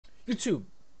YouTube.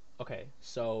 Okay,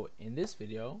 so in this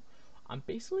video, I'm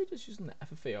basically just using the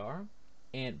FFAR,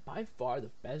 and by far the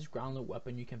best ground loot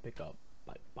weapon you can pick up,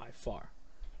 by far.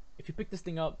 If you pick this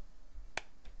thing up,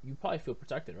 you probably feel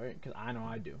protected, right? Because I know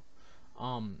I do.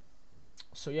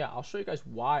 So yeah, I'll show you guys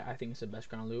why I think it's the best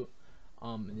ground loot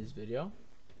in this video.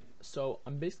 So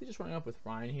I'm basically just running up with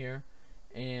Ryan here,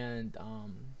 and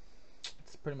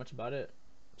that's pretty much about it.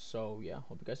 So yeah,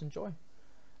 hope you guys enjoy.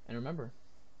 And remember,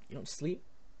 you don't sleep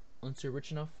unless you're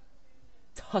rich enough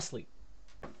to sleep.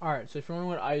 Alright, so if you're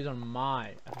wondering what I use on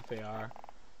my FFAR,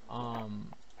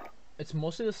 it's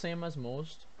mostly the same as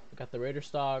most. You got the Raider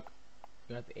stock,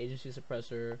 you got the agency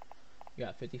suppressor, you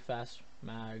got 50 fast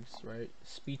mags, right?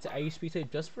 I use speed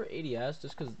tape just for ADS,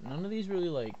 just because none of these really,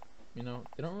 like, you know,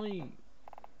 they don't really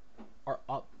are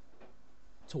up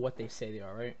to what they say they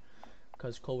are, right?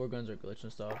 Because Cold War guns are glitch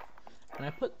and stuff. And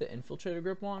I put the infiltrator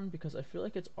grip on because I feel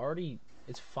like it's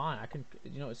fine. I can,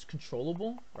 you know, it's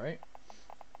controllable, right?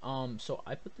 So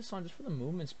I put this on just for the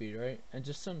movement speed, right? And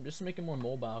just to make it more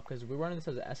mobile, because we're running this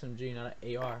as an SMG, not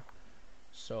an AR.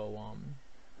 So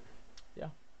yeah.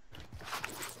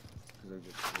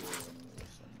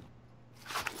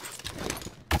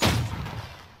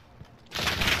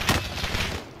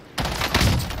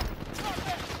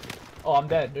 Oh, I'm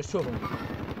dead. There's two of them.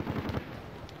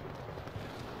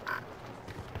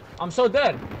 I'm so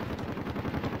dead.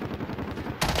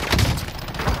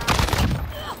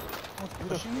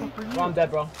 Bro, I'm dead,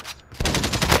 bro.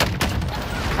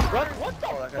 Run! What the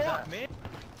fuck, man?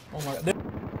 Oh my god. I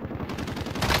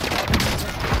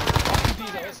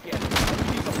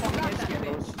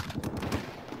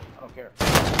don't care.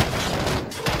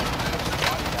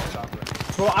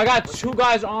 Bro, I got two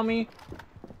guys on me.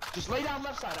 Just lay down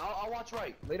left side. I'll watch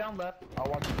right. Lay down left. I'll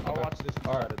watch this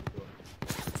side of the door.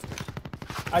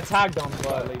 I tagged them,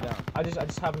 but lay down. I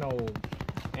just have no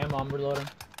ammo. I'm reloading.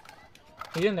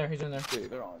 He's in there. He's in there. Yeah,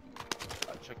 they're on.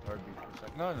 I checked heartbeat for a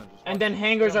second. No, just. And then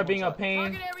hangars are being a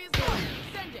pain. Target area is gone.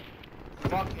 Send it.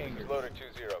 Fuck hangars. Loader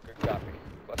 2-0. Good copy.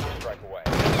 Let's strike away.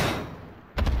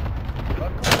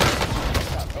 Don't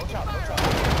chop.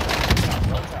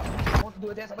 Want to do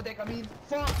a dance? But I mean,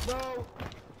 fuck, bro.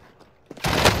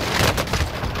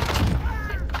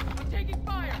 I'm taking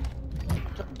fire.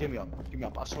 Give me up.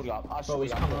 I'll show you up. Bro,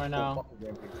 he's coming right now.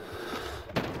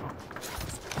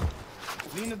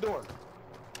 Lean the door.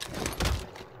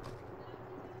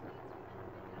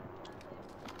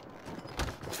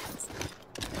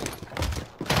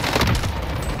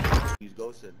 He's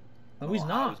ghosted. No, he's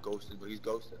not. He's ghosted, but he's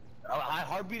ghosted. I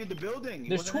heartbeated the building.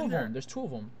 There's two of them. There's two of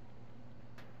them.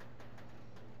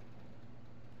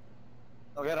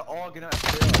 Oh, we gotta all get out.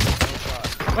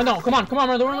 Run down. Come on,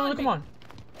 run, come on.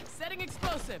 Setting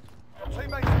explosive.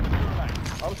 Teammates,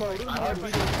 I'm sorry, I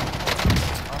heartbeat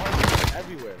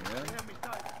everywhere, man.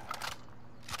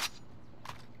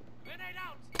 Grenade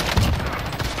out.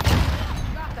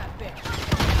 Got that bitch.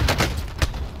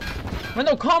 Run,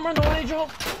 come, I need your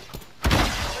help.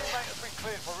 teammate has been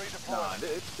cleared for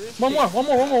redeployment. One more.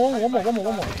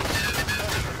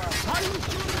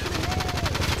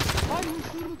 How do you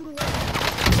shoot him through the wall?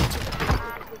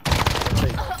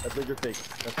 That's bigger fake.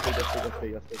 That's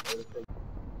fake.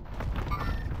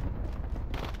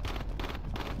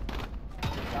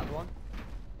 Got one.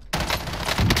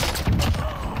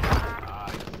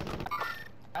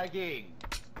 Lagging.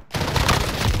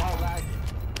 Lagging.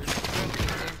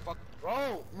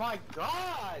 Bro, my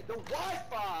god, the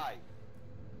Wi-Fi.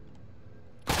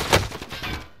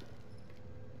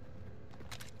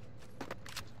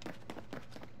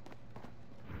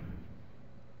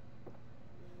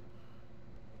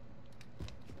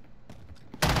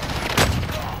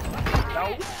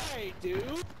 No way,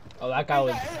 dude. Oh, that guy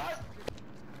was.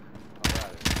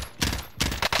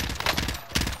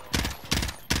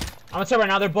 I'm gonna say right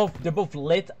now, they're both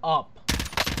lit up. I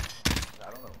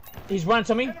don't know. He's running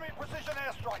to me. Enemy precision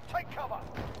airstrike. Take cover.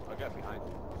 I got behind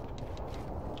you.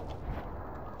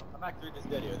 I'm not through this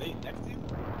dead. Are they next to you?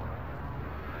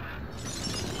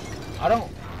 I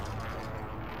don't.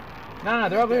 No,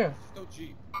 they're over here. So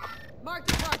cheap. Mark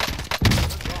the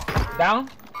target. Down.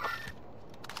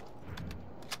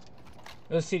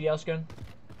 There's a CDL skin.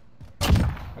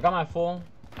 I got my full.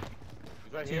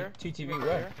 He's right here. TTV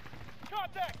where?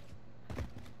 Contact.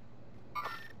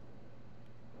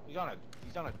 He's on a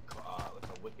like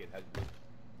a wicked head.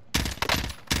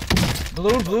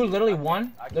 Blue, literally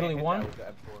one. I can't Literally hit one. that with the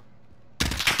M4.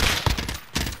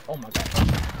 Oh my god.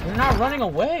 They're not running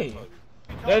away.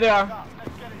 There they are.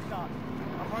 Let's get it done.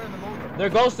 I'm running the motor. They're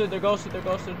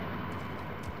ghosted.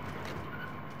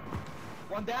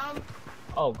 One down.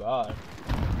 Oh god.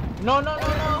 No. Oh no.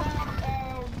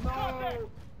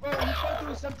 Bro, you started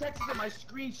doing some Texas and my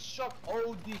screen shook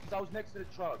OD because I was next to the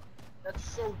truck. That's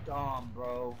so dumb,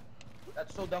 bro.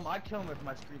 That's so dumb. I'd kill him if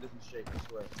my screen doesn't shake, I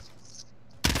swear.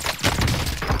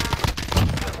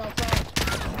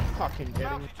 Fucking kidding me.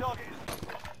 Bounty target is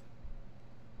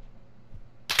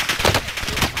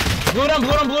Blew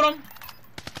him.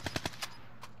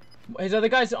 His other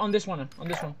guy's on this one.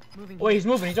 Oh, wait, he's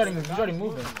moving. He's already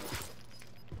moving.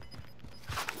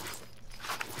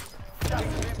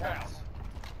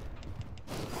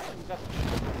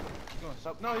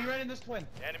 inbound. No, he ran in this twin.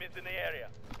 Enemies in the area.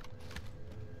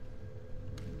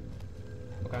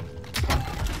 Okay.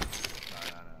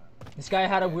 This guy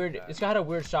had a weird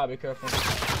shot. Be careful.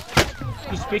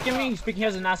 He's speaking me. He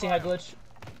has a nasty head glitch.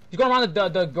 He's going around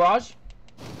the garage.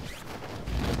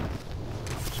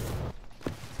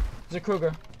 There's a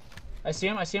Kruger. I see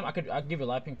him. I could give you a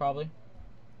live ping probably.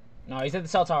 No, he's at the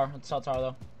cell tower.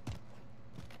 Though.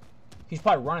 He's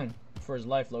probably running for his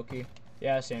life, low key.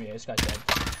 Yeah, I see him. Yeah, this guy's dead.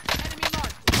 Enemy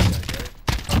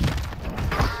marked.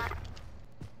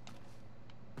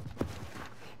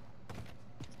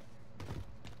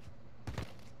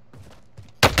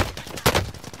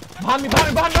 Behind me!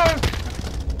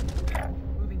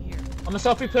 Moving here. I'm a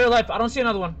selfie player life. I don't see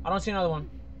another one. I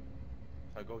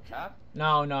go tap?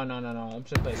 No. I'm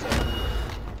just playing safe.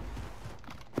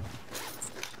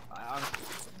 I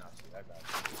honestly not see that guy.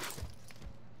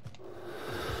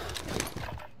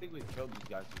 I think we've killed these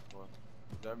guys before.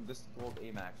 This gold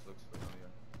AMAX looks familiar.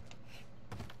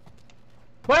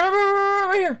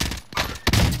 Right here.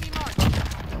 Enemy marked.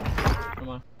 Come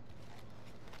on.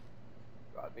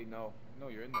 God, they know. No,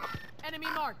 you're in there. Enemy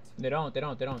marked. They don't. They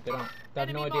have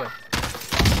Enemy no idea.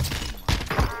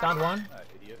 marked. Down one.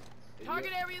 Idiot.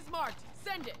 Target area is marked.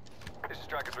 Send it. This is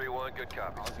Striker 3-1. Good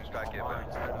copy. Strike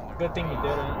inbound. Good thing you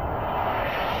didn't.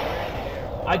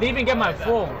 I didn't even get my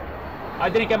full.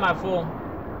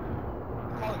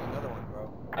 I'm calling another one,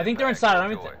 bro. I think they're inside.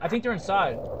 I think they're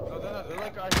inside. No, they're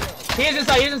like right here. He is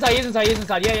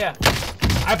inside. Yeah.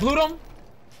 I blew them.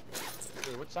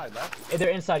 Wait, which side? Left? They're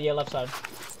inside. Yeah, left side. Be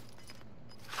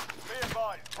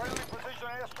advised. Friendly precision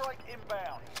airstrike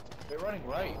inbound. They're running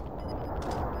right.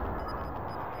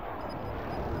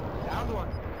 Down to one.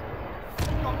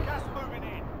 Got gas moving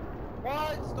in.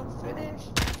 What? Don't finish.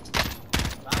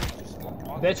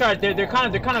 They tried. They're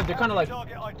kind of like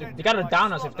they gotta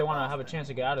down us if they want to have a chance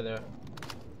to get out of there.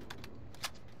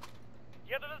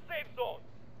 Get to the safe zone.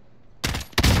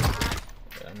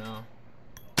 Yeah, no.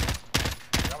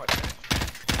 That might finish.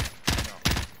 No.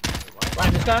 Wait, what?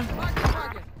 Ryan, this guy. Mark the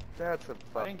target. That's a I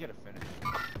fuck. didn't get a finish.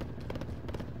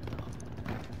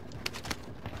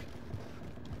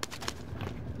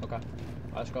 Okay.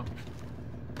 Let's go.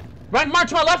 Ryan, march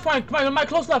to my left, Ryan. Come on, my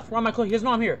close left. Ryan, my close. He doesn't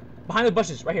know I'm here. Behind the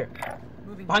bushes, right here.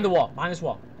 Moving Behind the here. wall. Behind this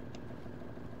wall.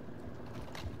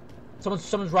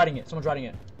 Someone's riding it.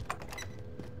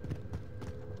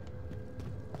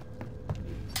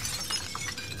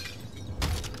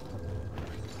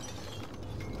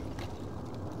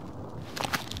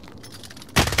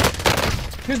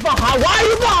 He's behind. Why are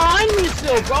you behind me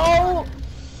still, bro?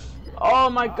 Oh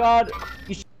my god.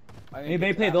 You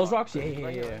may play those rocks? Yeah.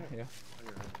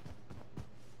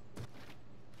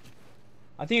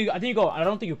 I think you go. I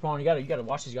don't think you're prone. You gotta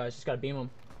watch these guys. Just gotta beam them.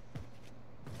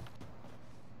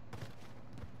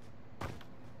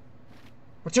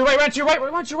 Run to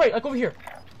your right. Like over here.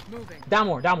 Moving. Down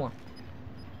more. There's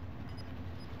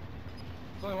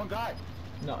only one guy.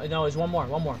 No, there's one more.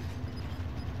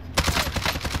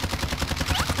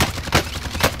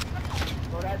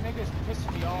 Bro, that nigga's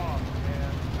pissing me off,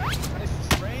 man. And it's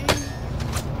train.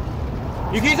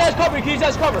 You can use that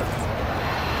as cover.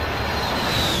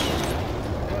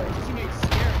 Bro, his teammates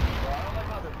scare me, bro. I don't like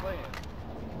how they're playing.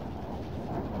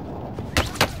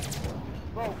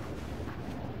 Bro,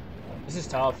 This is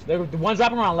tough. The one's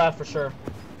wrapping around left for sure.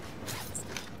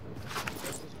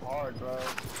 this is hard, bro.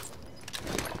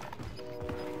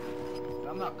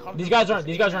 I'm not comfortable. These guys aren't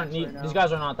right now. these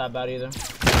guys are not that bad either.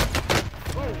 Frag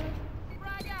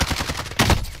out.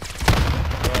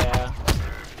 Yeah.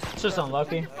 It's just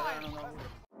unlucky. Fire.